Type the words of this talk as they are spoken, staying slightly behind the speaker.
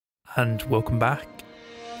and welcome back.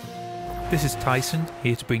 This is Tyson,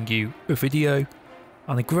 here to bring you a video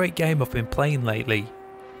on a great game I've been playing lately,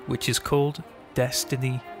 which is called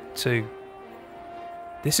Destiny 2.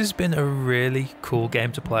 This has been a really cool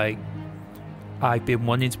game to play. I've been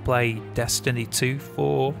wanting to play Destiny 2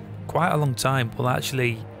 for quite a long time, well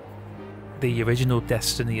actually the original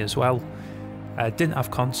Destiny as well. I didn't have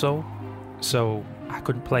console, so I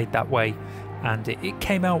couldn't play it that way, and it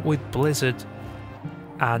came out with Blizzard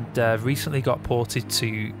and recently got ported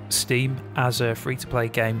to Steam as a free-to-play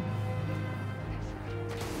game.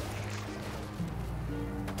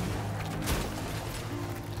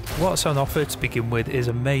 What's on offer to begin with is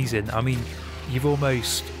amazing. I mean, you're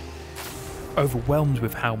almost overwhelmed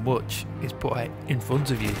with how much is put in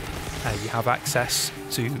front of you. You have access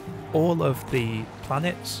to all of the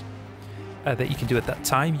planets that you can do at that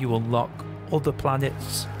time. You unlock other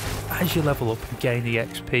planets as you level up and gain the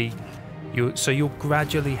XP. So you'll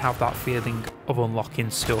gradually have that feeling of unlocking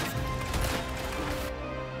stuff.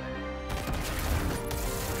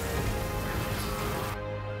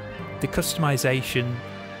 The customization,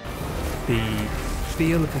 the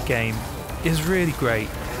feel of the game is really great.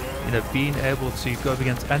 You know, being able to go up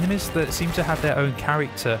against enemies that seem to have their own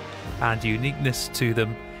character and uniqueness to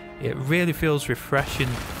them, it really feels refreshing.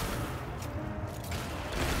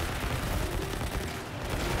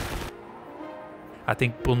 I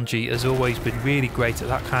think Bungie has always been really great at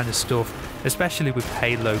that kind of stuff, especially with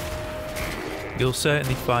Halo. You'll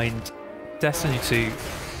certainly find Destiny 2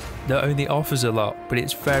 not only offers a lot, but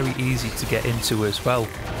it's very easy to get into as well.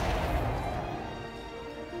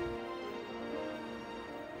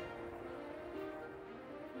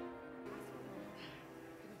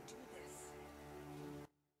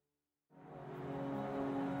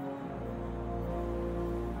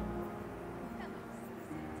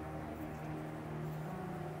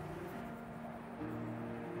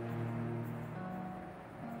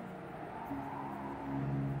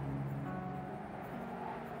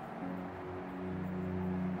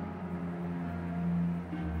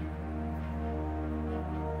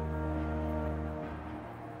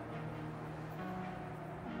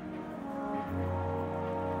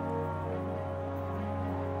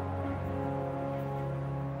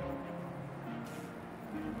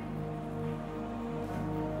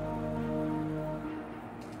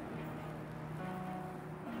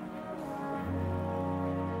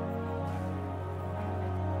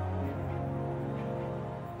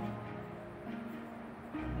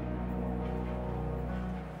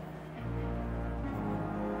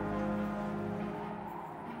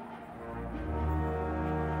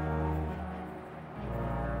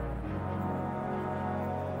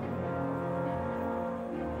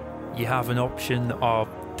 You have an option of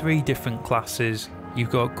 3 different classes. You've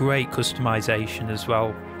got great customization as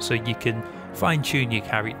well, so you can fine-tune your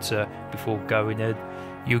character before going in.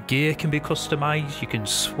 Your gear can be customized. You can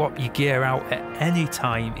swap your gear out at any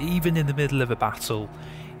time, even in the middle of a battle.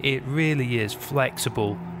 It really is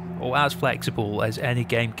flexible, or as flexible as any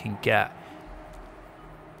game can get.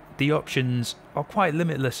 The options are quite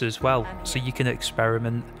limitless as well, so you can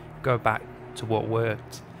experiment, go back to what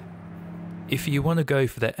worked. If you want to go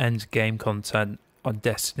for the end game content on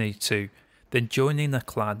Destiny 2, then joining a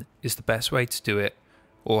clan is the best way to do it,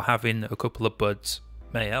 or having a couple of buds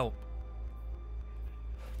may help.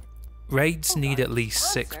 Raids need at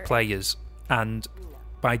least 6 players, and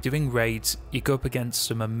by doing raids you go up against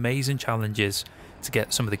some amazing challenges to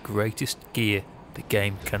get some of the greatest gear the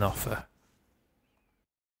game can offer.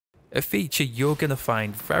 A feature you're going to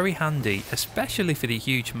find very handy, especially for the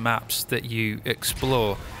huge maps that you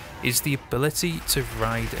explore, is the ability to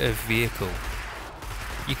ride a vehicle.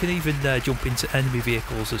 You can even jump into enemy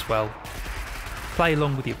vehicles as well. Play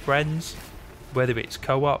along with your friends, whether it's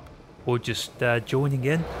co-op or just joining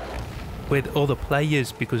in with other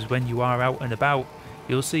players, because when you are out and about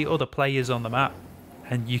you'll see other players on the map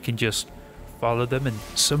and you can just follow them, and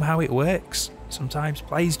somehow it works. Sometimes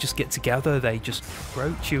players just get together, they just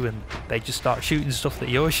approach you and they just start shooting stuff that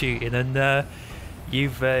you're shooting, and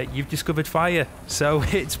you've discovered fire, so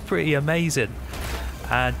it's pretty amazing.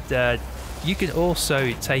 And you can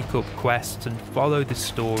also take up quests and follow the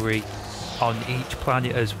story on each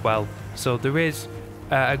planet as well, so there is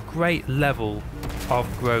a great level of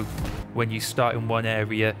growth. When you start in one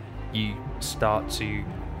area, you start to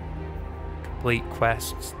complete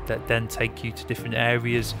quests that then take you to different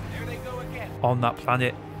areas on that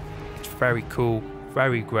planet. It's very cool,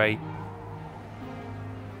 very great.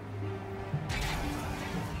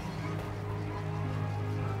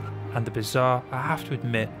 And the bazaar, I have to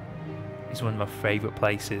admit, is one of my favourite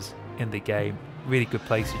places in the game. Really good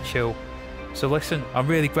place to chill, So listen, I'm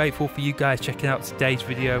really grateful for you guys checking out today's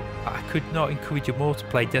video. I could not encourage you more to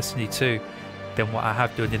play Destiny 2 than what I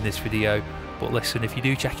have done in this video. But listen, if you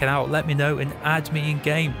do check it out, let me know and add me in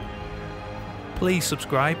game. Please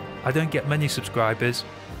subscribe. I don't get many subscribers,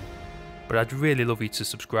 but I'd really love you to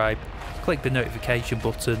subscribe. Click the notification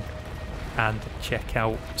button and check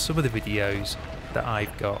out some of the videos that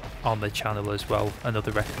I've got on the channel as well, and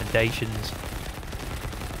other recommendations.